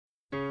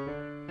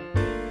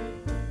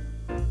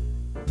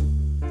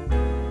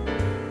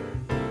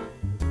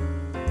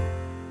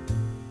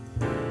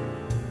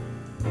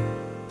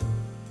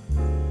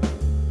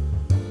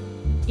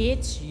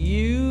It's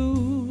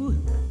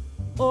you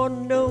or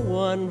no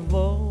one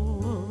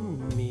for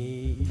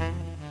me.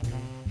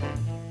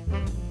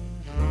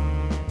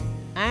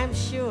 I'm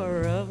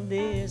sure of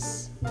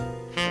this.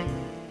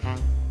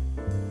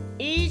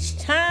 Each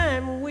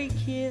time we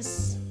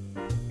kiss,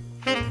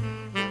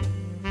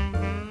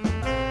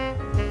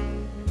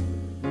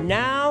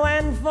 now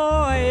and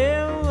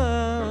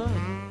forever,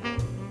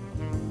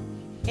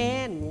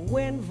 and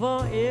when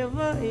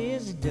forever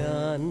is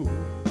done,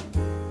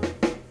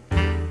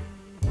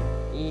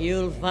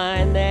 you'll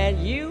find that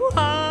you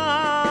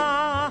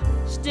are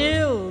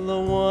still the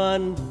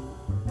one.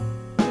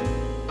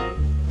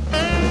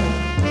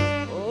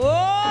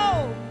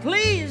 Oh,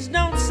 please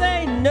don't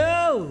say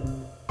no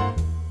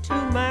to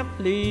my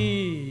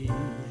plea,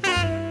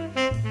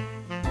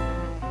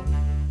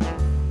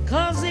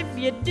 'cause if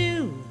you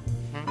do,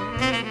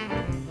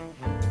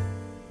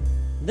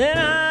 then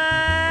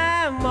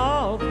I'm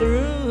all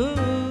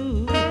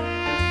through.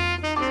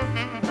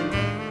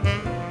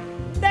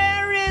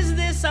 There is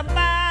this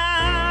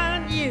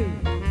about you,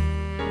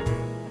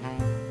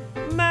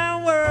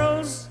 my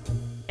world's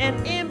an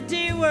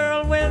empty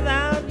world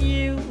without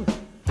you.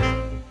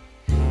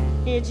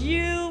 It's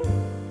you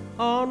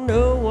or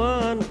no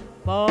one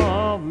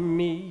for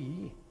me.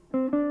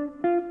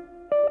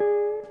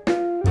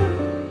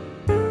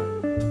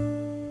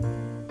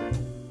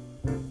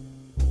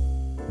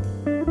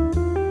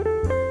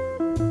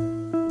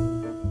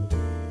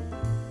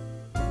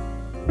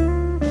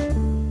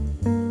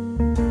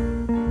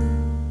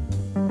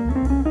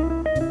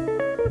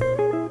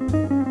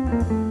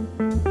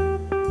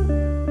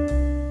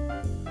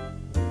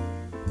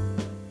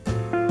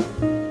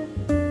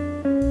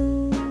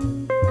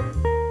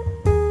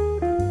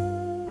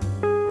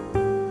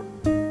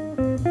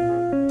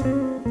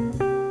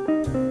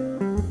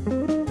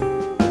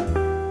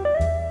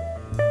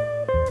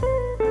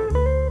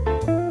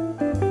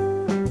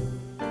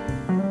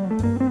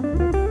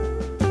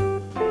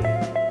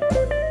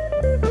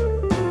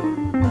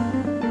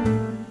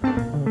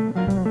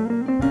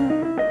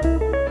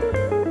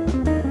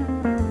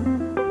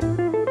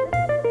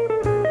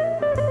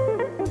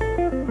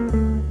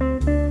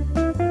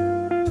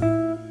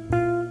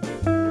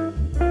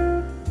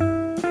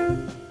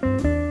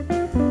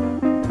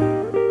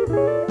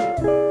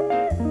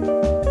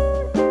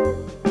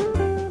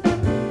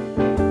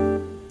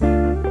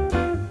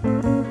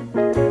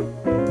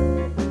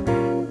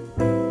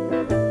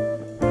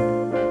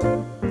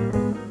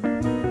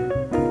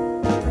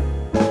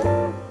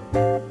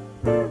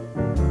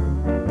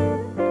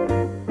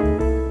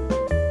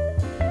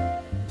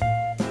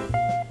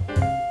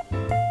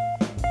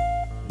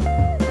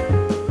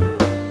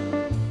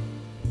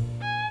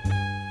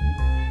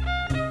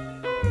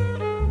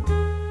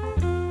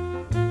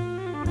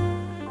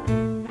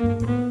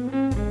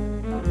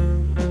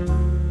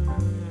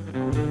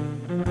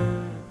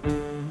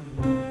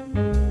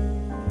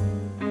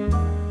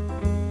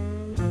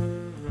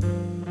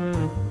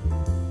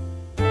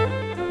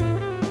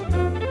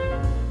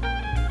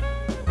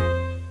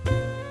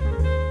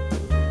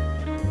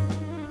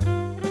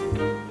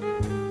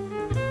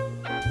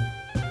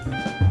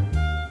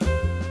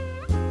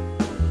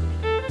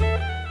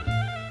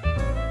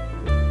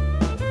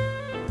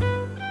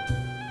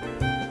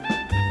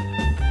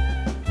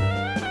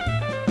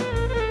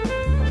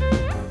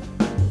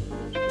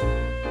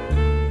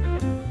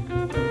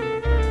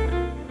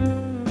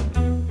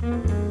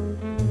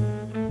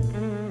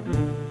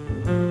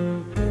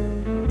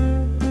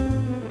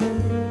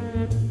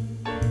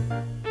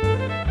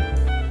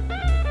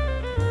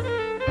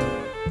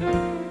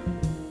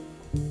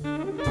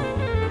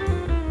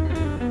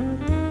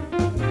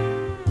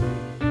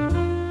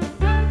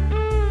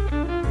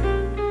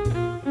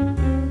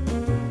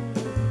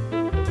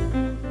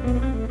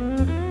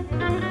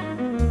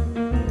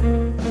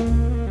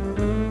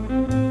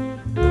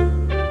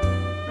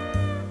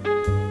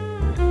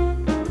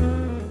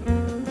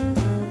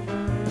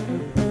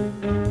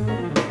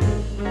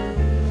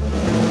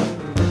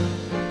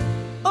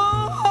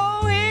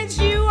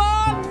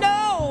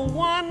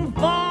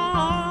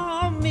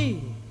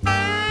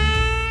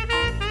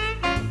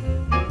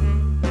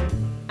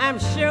 I'm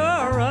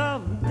sure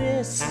of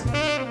this.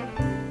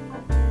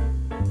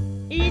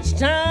 Each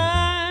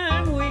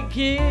time we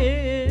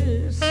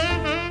kiss,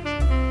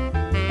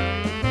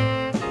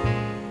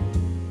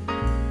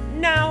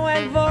 now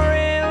and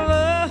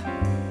forever,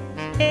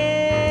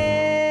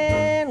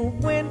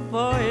 and when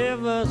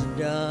forever's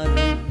done,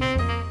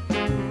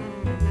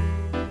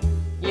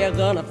 you're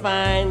gonna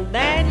find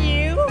that you